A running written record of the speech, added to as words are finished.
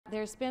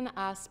There's been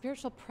a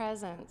spiritual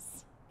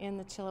presence in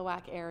the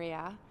Chilliwack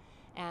area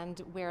and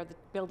where the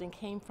building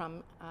came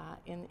from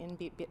in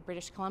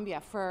British Columbia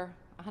for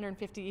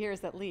 150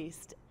 years at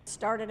least.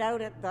 Started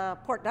out at the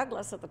Port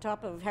Douglas at the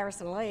top of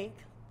Harrison Lake,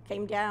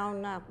 came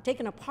down,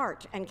 taken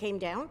apart and came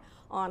down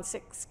on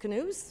 6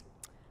 canoes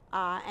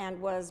and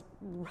was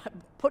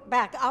put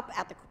back up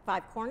at the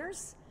Five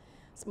Corners.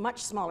 It's a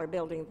much smaller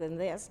building than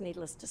this,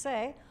 needless to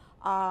say.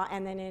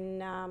 And then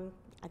in,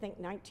 I think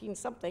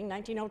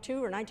 1902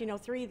 or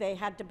 1903, they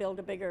had to build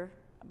a bigger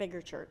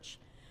church.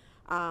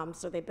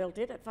 So they built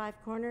it at Five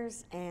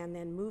Corners and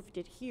then moved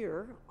it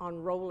here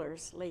on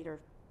rollers later.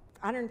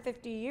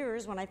 150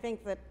 years, when I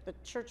think that the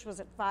church was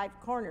at Five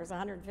Corners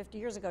 150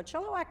 years ago,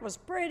 Chilliwack was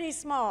pretty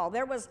small.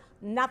 There was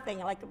nothing,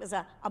 like it was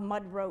a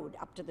mud road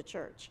up to the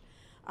church.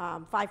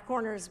 Five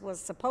Corners was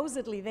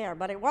supposedly there,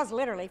 but it was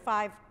literally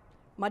 5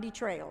 muddy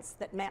trails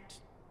that met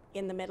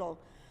in the middle.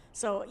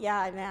 So yeah,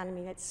 I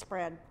mean, it's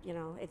spread, you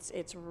know,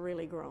 it's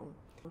really grown.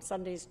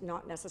 Sunday's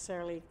not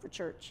necessarily for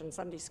church and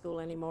Sunday school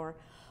anymore.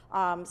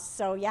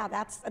 So yeah,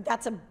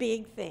 that's a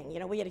big thing. You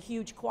know, we had a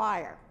huge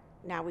choir.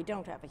 Now we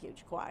don't have a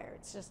huge choir.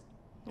 It's just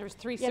there's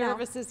 3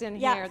 services in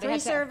yeah, here. They 3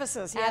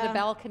 services. Add a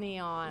balcony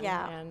on.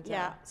 Yeah, and,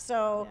 yeah.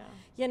 So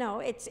you know,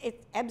 it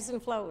ebbs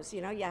and flows.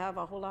 You know, you have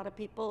a whole lot of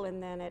people,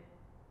 and then it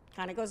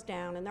kind of goes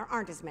down, and there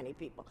aren't as many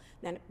people.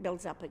 Then it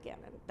builds up again,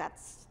 and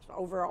that's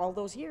over all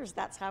those years.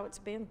 That's how it's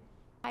been.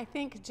 I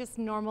think just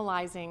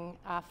normalizing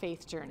a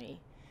faith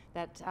journey,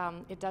 that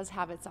it does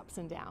have its ups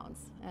and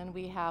downs, and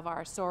we have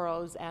our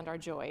sorrows and our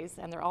joys,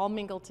 and they're all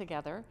mingled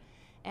together.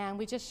 And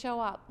we just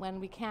show up when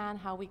we can,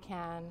 how we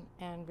can,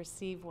 and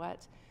receive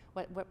what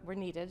we're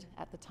needed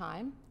at the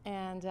time.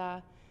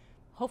 And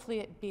hopefully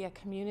it be a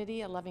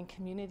community, a loving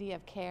community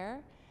of care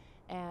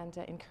and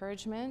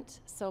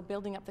encouragement. So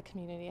building up the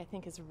community, I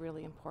think, is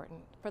really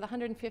important. For the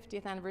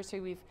 150th anniversary,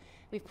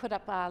 we've put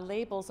up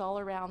labels all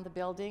around the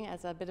building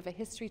as a bit of a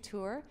history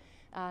tour,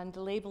 and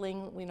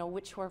labeling, you know,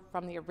 which were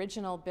from the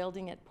original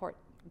building at Port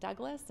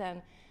Douglas,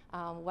 and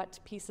what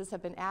pieces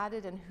have been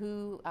added and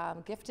who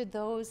gifted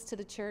those to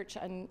the church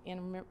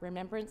in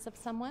remembrance of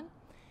someone.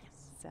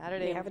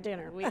 Saturday we have a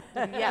dinner.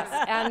 Yes,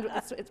 and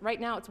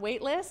right now it's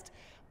wait list,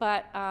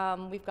 but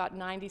we've got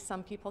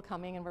 90-some people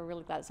coming, and we're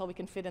really glad it's all we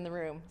can fit in the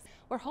room.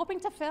 We're hoping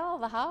to fill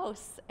the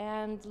house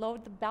and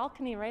load the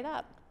balcony right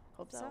up.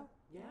 Hope so.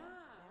 Yeah.